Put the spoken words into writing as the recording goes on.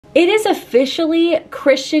It is officially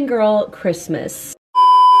Christian Girl Christmas.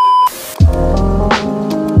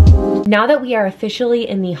 Now that we are officially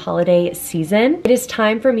in the holiday season, it is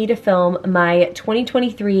time for me to film my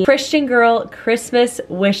 2023 Christian Girl Christmas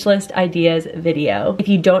wishlist ideas video. If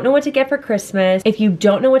you don't know what to get for Christmas, if you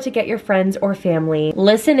don't know what to get your friends or family,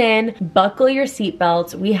 listen in, buckle your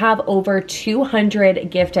seatbelts. We have over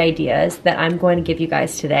 200 gift ideas that I'm going to give you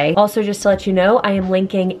guys today. Also, just to let you know, I am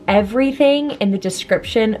linking everything in the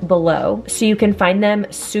description below so you can find them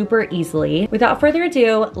super easily. Without further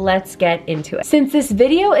ado, let's get into it. Since this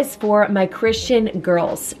video is for my Christian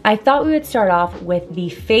girls, I thought we would start off with the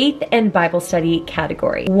faith and Bible study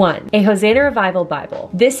category. 1, a Hosanna Revival Bible.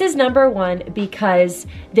 This is number 1 because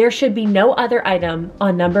there should be no other item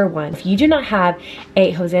on number 1. If you do not have a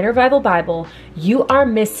Hosanna Revival Bible, you are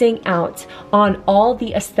missing out on all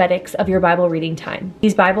the aesthetics of your Bible reading time.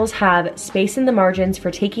 These Bibles have space in the margins for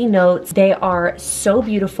taking notes. They are so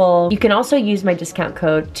beautiful. You can also use my discount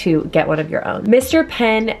code to get one of your own. Mr.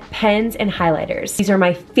 Pen pens and highlighters. These are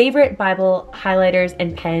my favorite Bible highlighters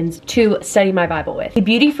and pens to study my Bible with. The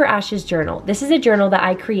Beauty for Ashes journal. This is a journal that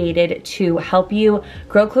I created to help you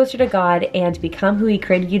grow closer to God and become who He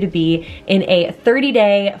created you to be in a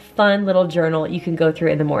 30-day fun little journal you can go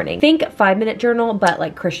through in the morning. Think 5-minute journal, but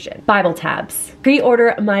like Christian. Bible tabs.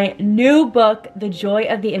 Pre-order my new book, The Joy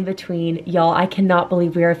of the In-Between. Y'all, I cannot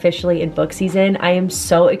believe we are officially in book season. I am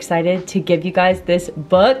so excited to give you guys this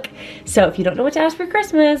book. So if you don't know what to ask for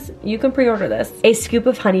Christmas, you can pre-order this. A Scoop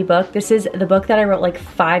of Honey book. This is the book that I wrote like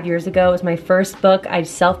 5 years ago. It was my first book. I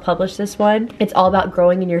self-published this one. It's all about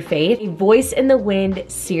growing in your faith. A Voice in the Wind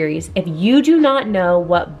series. If you do not know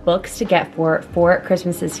what books to get for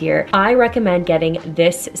Christmas this year, I recommend getting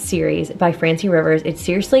this series by Francine Rivers. It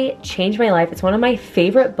seriously changed my life. It's one of my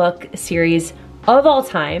favorite book series of all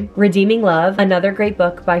time. Redeeming Love, another great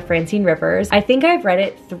book by Francine Rivers. I think I've read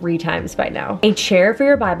it 3 times by now. A chair for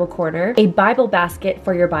your Bible corner, a Bible basket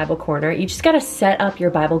for your Bible corner. You just gotta set up your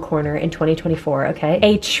Bible corner in 2024, okay?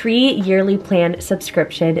 A tree yearly plan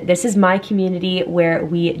subscription. This is my community where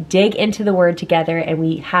we dig into the Word together and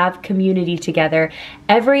we have community together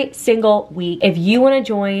every single week. If you wanna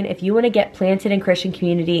join, if you wanna get planted in Christian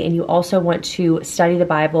community and you also want to study the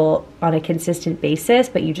Bible on a consistent basis,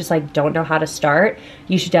 but you just like don't know how to start,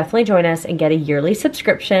 you should definitely join us and get a yearly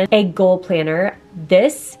subscription. A goal planner.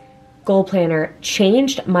 This goal planner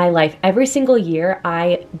changed my life. Every single year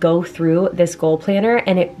I go through this goal planner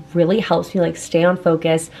and it really helps me like stay on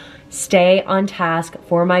focus, stay on task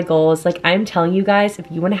for my goals. Like I'm telling you guys, if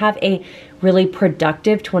you want to have a really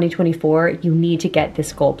productive 2024, you need to get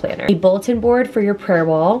this goal planner. A bulletin board for your prayer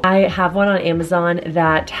wall. I have one on Amazon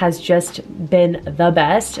that has just been the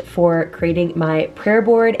best for creating my prayer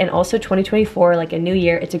board, and also 2024, like a new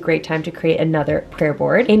year, it's a great time to create another prayer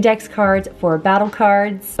board. Index cards for battle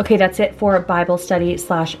cards. Okay, that's it for Bible study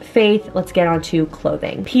 / faith. Let's get on to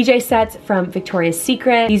clothing. PJ sets from Victoria's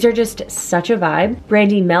Secret. These are just such a vibe.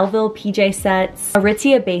 Brandy Melville PJ sets.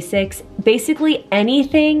 Aritzia Basics. Basically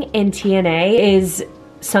anything in TNA is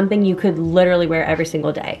something you could literally wear every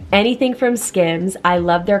single day. Anything from Skims. I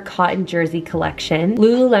love their cotton jersey collection.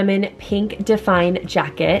 Lululemon pink Define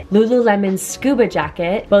jacket. Lululemon scuba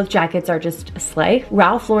jacket. Both jackets are just a slay.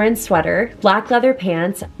 Ralph Lauren sweater. Black leather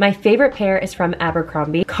pants. My favorite pair is from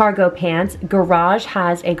Abercrombie. Cargo pants. Garage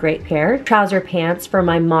has a great pair. Trouser pants for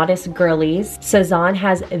my modest girlies. Cezanne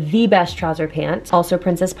has the best trouser pants. Also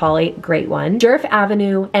Princess Polly, great one. Jerf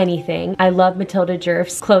Avenue, anything. I love Matilda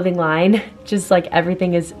Jerf's clothing line. Just like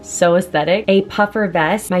everything is so aesthetic. A puffer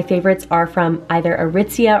vest. My favorites are from either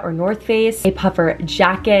Aritzia or North Face. A puffer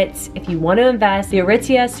jacket. If you want to invest, the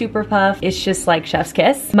Aritzia Super Puff is just like chef's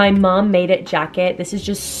kiss. My mom made it jacket. This is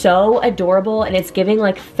just so adorable and it's giving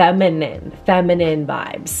like feminine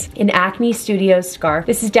vibes. An Acne Studios scarf.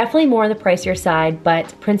 This is definitely more on the pricier side,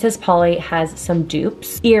 but Princess Polly has some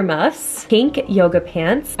dupes. Earmuffs. Pink yoga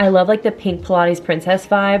pants. I love like the pink Pilates princess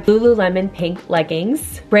vibe. Lululemon pink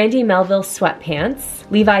leggings. Brandy Melville sweatpants,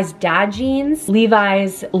 Levi's dad jeans,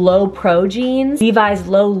 Levi's low pro jeans, Levi's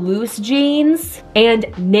low loose jeans, and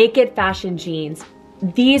naked fashion jeans.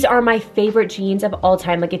 These are my favorite jeans of all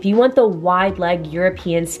time. Like if you want the wide leg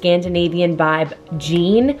European Scandinavian vibe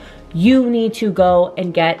jean, you need to go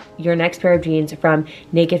and get your next pair of jeans from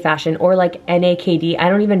Naked Fashion or like NAKD. I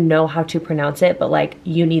don't even know how to pronounce it, but like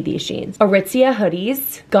you need these jeans. Aritzia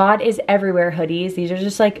hoodies, God is Everywhere hoodies. These are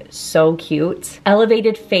just like so cute.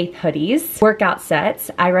 Elevated Faith hoodies, workout sets.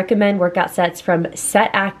 I recommend workout sets from Set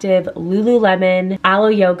Active, Lululemon, Alo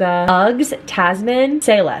Yoga, Uggs, Tasman,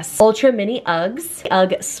 Say Less. Ultra Mini Uggs,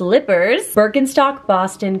 Ugg slippers, Birkenstock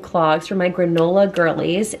Boston clogs for my granola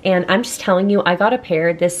girlies. And I'm just telling you, I got a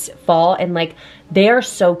pair this fall and like They are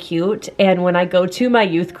so cute, and when I go to my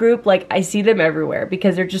youth group, like I see them everywhere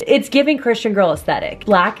because they're just, it's giving Christian girl aesthetic.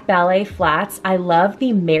 Black ballet flats. I love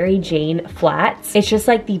the Mary Jane flats. It's just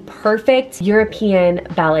like the perfect European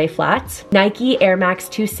ballet flats. Nike Air Max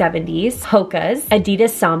 270s, Hoka's,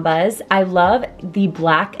 Adidas Sambas. I love the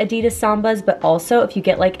black Adidas Sambas, but also if you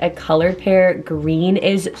get like a colored pair, green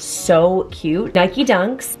is so cute. Nike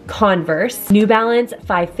Dunks, Converse, New Balance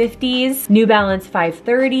 550s, New Balance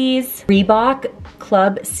 530s, Reebok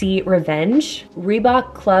Club C Revenge,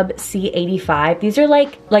 Reebok Club C85. These are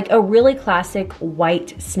like a really classic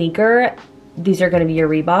white sneaker. These are gonna be your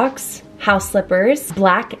Reeboks. House slippers,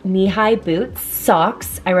 black knee-high boots,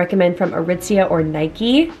 socks, I recommend from Aritzia or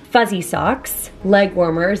Nike, fuzzy socks, leg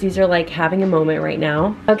warmers. These are like having a moment right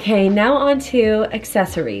now. Okay, now on to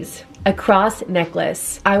accessories. A cross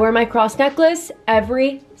necklace. I wear my cross necklace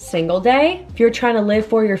every single day. If you're trying to live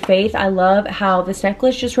for your faith, I love how this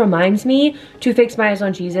necklace just reminds me to fix my eyes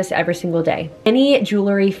on Jesus every single day. Any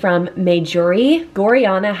jewelry from Mayjuri.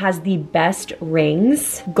 Goriana has the best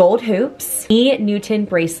rings, gold hoops, E. Newton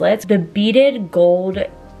bracelets. The beaded gold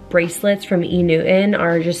bracelets from E. Newton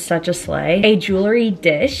are just such a slay. A jewelry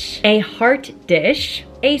dish, a heart dish,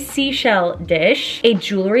 a seashell dish, a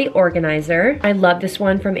jewelry organizer. I love this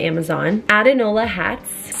one from Amazon. Adenola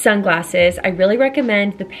hats, sunglasses. I really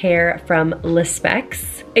recommend the pair from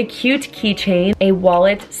Lispex. A cute keychain, a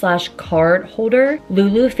wallet/card holder,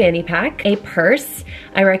 Lulu fanny pack, a purse.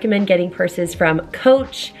 I recommend getting purses from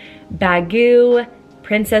Coach, Bagoo,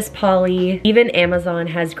 Princess Polly, even Amazon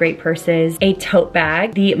has great purses. A tote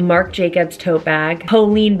bag, the Marc Jacobs tote bag,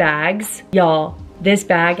 Pauline bags. Y'all, this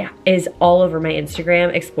bag is all over my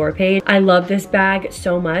Instagram Explore page. I love this bag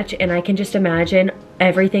so much, and I can just imagine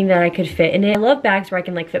everything that I could fit in it. I love bags where I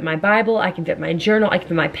can like fit my Bible, I can fit my journal, I can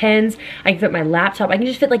fit my pens, I can fit my laptop, I can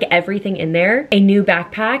just fit like everything in there. A new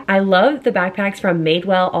backpack. I love the backpacks from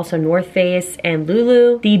Madewell, also North Face and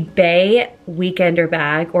Lulu. The Bay Weekender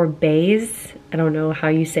bag, or Bays, I don't know how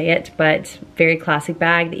you say it, but very classic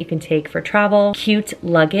bag that you can take for travel. Cute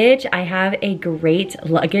luggage. I have a great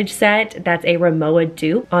luggage set that's a Rimowa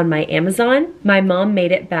dupe on my Amazon. My mom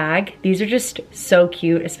made it bag. These are just so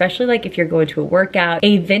cute, especially like if you're going to a workout.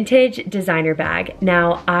 A vintage designer bag.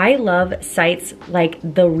 Now, I love sites like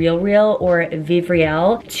The RealReal or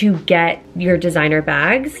Vivriel to get your designer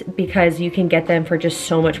bags because you can get them for just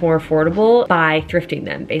so much more affordable by thrifting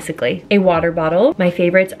them, basically. A water bottle. My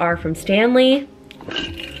favorites are from Stanley,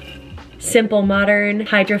 Simple Modern,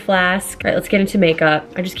 Hydro Flask. All right, let's get into makeup.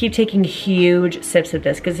 I just keep taking huge sips of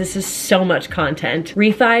this because this is so much content.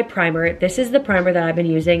 Refi primer. This is the primer that I've been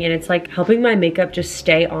using, and it's like helping my makeup just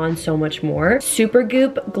stay on so much more.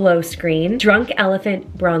 Supergoop Glow Screen, Drunk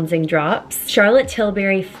Elephant Bronzing Drops, Charlotte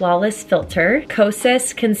Tilbury Flawless Filter,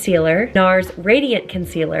 Kosas Concealer, NARS Radiant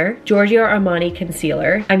Concealer, Giorgio Armani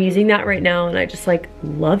Concealer. I'm using that right now and I just like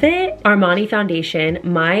love it. Armani Foundation.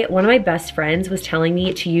 One of my best friends was telling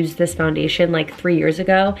me to use this foundation like 3 years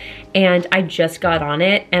ago, and I just got on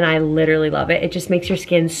it and I literally love it. It just makes your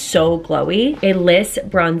skin so glowy. A Liss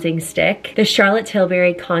Bronzing Stick, the Charlotte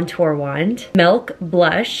Tilbury Contour Wand, Milk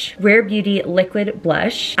Blush, Rare Beauty Liquid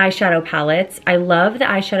Blush, eyeshadow palettes. I love the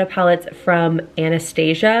eyeshadow palettes from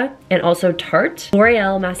Anastasia and also Tarte.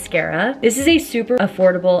 L'Oreal Mascara. This is a super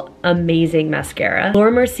affordable, amazing mascara.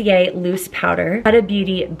 Laura Mercier Loose Powder, Huda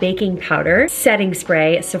Beauty Baking Powder, Setting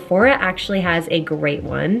Spray. Sephora actually has a great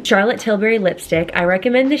one. Charlotte Tilbury Lipstick. I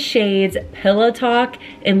recommend the shades Pillow Talk,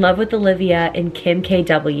 In Love with Olivia, and Kim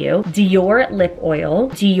KW. Dior Lip Oil,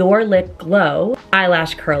 Dior Lip Glow,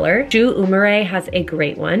 Eyelash Curler. Shu Umae has a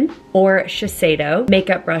great one. Or Shiseido.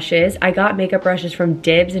 Makeup brushes. I got makeup brushes from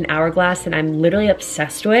Dibs and Hourglass and I'm literally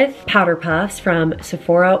obsessed with. Powder puffs from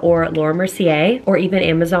Sephora or Laura Mercier, or even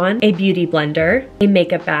Amazon. A beauty blender. A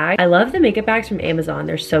makeup bag. I love the makeup bags from Amazon.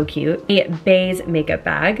 They're so cute. A Bays makeup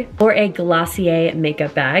bag. Or a Glossier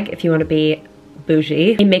makeup bag if you want to be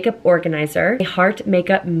bougie. A makeup organizer, a heart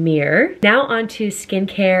makeup mirror. Now on to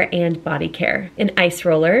skincare and body care. An ice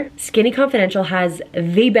roller. Skinny Confidential has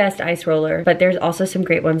the best ice roller, but there's also some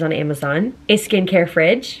great ones on Amazon. A skincare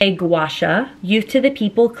fridge, a gua sha, Youth to the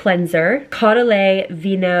People cleanser, Caudalie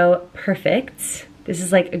Vino Perfect. This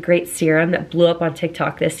is like a great serum that blew up on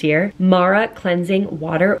TikTok this year. Mara Cleansing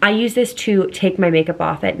Water. I use this to take my makeup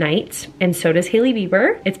off at night, and so does Hailey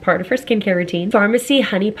Bieber. It's part of her skincare routine. Pharmacy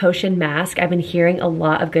Honey Potion Mask. I've been hearing a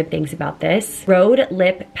lot of good things about this. Rhode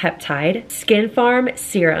Lip Peptide. Skin Farm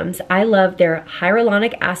Serums. I love their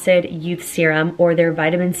hyaluronic acid youth serum or their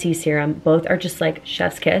vitamin C serum. Both are just like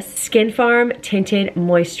chef's kiss. Skin Farm Tinted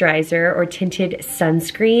Moisturizer or Tinted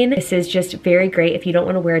Sunscreen. This is just very great if you don't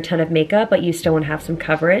want to wear a ton of makeup, but you still want to have have some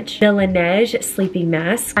coverage. The Laneige sleeping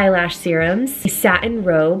mask, eyelash serums, a satin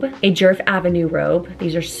robe, a Jerf Avenue robe.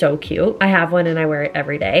 These are so cute. I have one and I wear it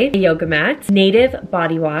every day. A yoga mat, native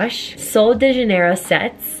body wash, Sol de Janeiro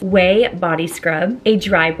sets, Way body scrub, a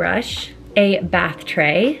dry brush, a bath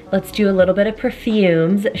tray. Let's do a little bit of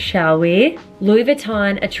perfumes, shall we? Louis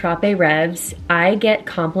Vuitton Attrape Revs. I get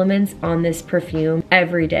compliments on this perfume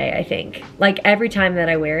every day, I think. Like every time that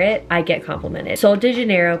I wear it, I get complimented. Sol de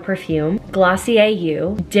Janeiro perfume, Glossier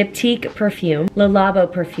You, Diptyque perfume, Le Labo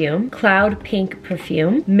perfume, Cloud Pink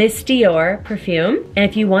perfume, Miss Dior perfume. And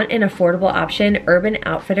if you want an affordable option, Urban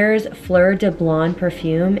Outfitters Fleur de Blonde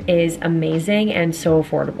perfume is amazing and so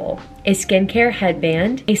affordable. A skincare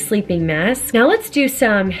headband, a sleeping mask. Now let's do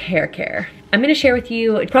some hair care. I'm gonna share with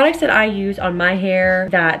you products that I use on my hair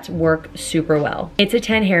that work super well. It's a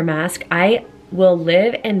 10 hair mask. I will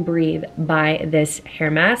live and breathe by this hair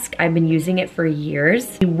mask. I've been using it for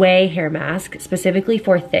years. The Way hair mask, specifically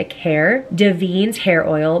for thick hair. Davines hair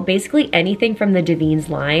oil, basically anything from the Davines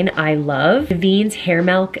line I love. Davines hair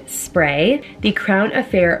milk spray, the Crown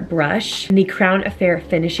Affair brush, and the Crown Affair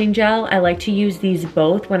finishing gel. I like to use these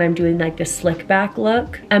both when I'm doing like the slick back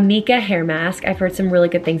look. A Mika hair mask, I've heard some really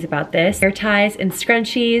good things about this. Hair ties and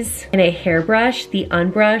scrunchies, and a hairbrush. The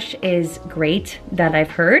Unbrush is great that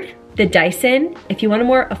I've heard. The Dyson, if you want a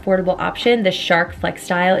more affordable option, the Shark Flex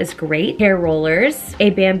Style is great. Hair rollers,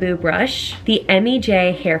 a bamboo brush, the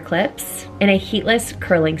MEJ hair clips, and a heatless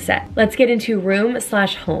curling set. Let's get into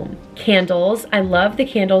room/home. Candles, I love the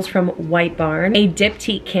candles from White Barn. A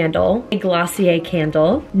Diptyque candle, a Glossier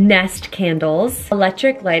candle, Nest candles,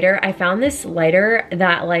 electric lighter. I found this lighter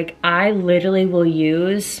that like I literally will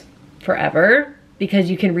use forever, because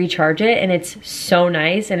you can recharge it and it's so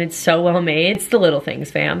nice and it's so well made. It's the little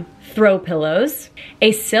things, fam. Throw pillows,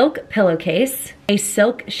 a silk pillowcase, a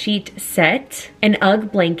silk sheet set, an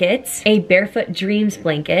UGG blanket, a Barefoot Dreams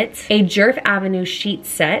blanket, a Jerf Avenue sheet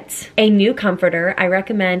set, a new comforter I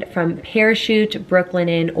recommend from Parachute,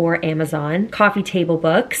 Brooklinen, or Amazon, coffee table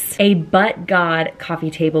books, a But God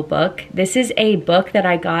coffee table book. This is a book that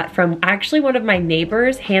I got from actually one of my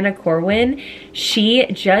neighbors, Hannah Corwin. She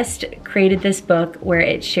just created this book where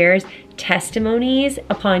it shares testimonies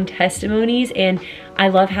upon testimonies, and I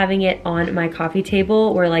love having it on my coffee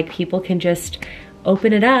table where like people can just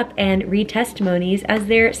open it up and read testimonies as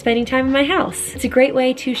they're spending time in my house. It's a great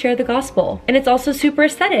way to share the gospel. And it's also super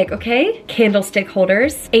aesthetic, okay? Candlestick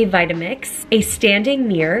holders, a Vitamix, a standing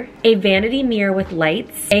mirror, a vanity mirror with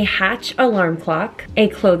lights, a Hatch alarm clock, a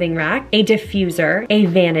clothing rack, a diffuser, a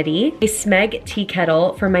vanity, a Smeg tea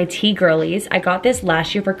kettle for my tea girlies. I got this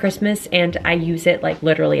last year for Christmas and I use it like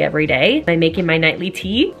literally every day. I'm making my nightly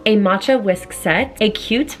tea. A matcha whisk set, a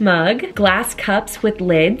cute mug, glass cups with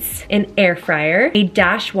lids, an air fryer, a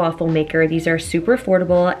Dash waffle maker. These are super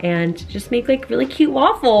affordable and just make like really cute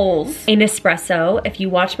waffles. A Nespresso. If you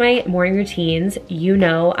watch my morning routines, you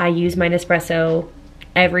know I use my Nespresso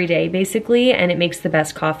every day basically, and it makes the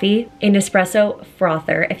best coffee. A Nespresso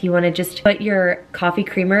frother. If you want to just put your coffee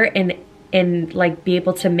creamer in and like be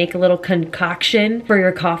able to make a little concoction for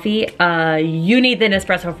your coffee, you need the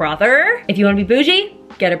Nespresso frother. If you want to be bougie,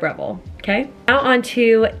 get a Breville, okay? Now on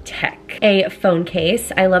to tech. A phone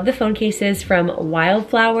case. I love the phone cases from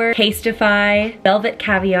Wildflower, Casetify, Velvet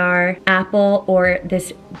Caviar, Apple, or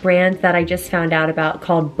this brand that I just found out about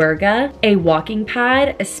called Burga. A walking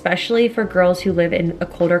pad, especially for girls who live in a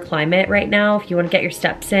colder climate right now. If you want to get your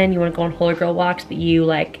steps in, you want to go on holy girl walks, but you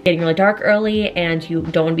like getting really dark early and you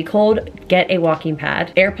don't want to be cold, get a walking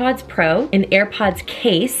pad. AirPods Pro, an AirPods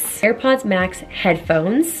case, AirPods Max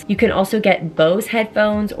headphones. You can also get Bose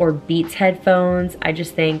headphones or Beats headphones. I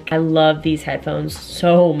just think I love these headphones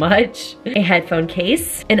so much. A headphone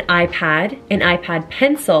case, an iPad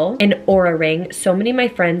pencil, an Aura ring. So many of my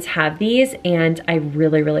friends have these and I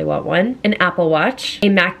really, really want one. An Apple Watch, a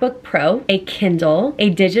MacBook Pro, a Kindle, a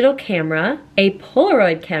digital camera, a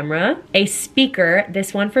Polaroid camera, a speaker,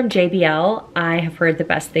 this one from JBL, I have heard the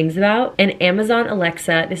best things about, an Amazon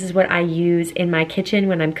Alexa. This is what I use in my kitchen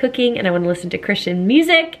when I'm cooking and I want to listen to Christian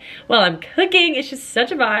music while I'm cooking. It's just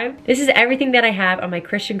such a vibe. This is everything that I have on my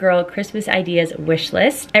Christian Girl Christmas Ideas wish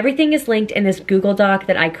list. Everything is linked in this Google Doc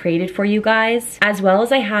that I created for you guys, as well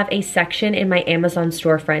as I have a section in my Amazon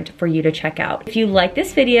storefront for you to check out. If you like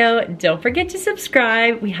this video, don't forget to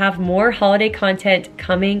subscribe. We have more holiday content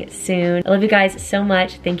coming soon. I love you guys so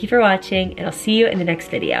much. Thank you for watching, and I'll see you in the next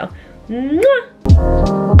video. Mwah!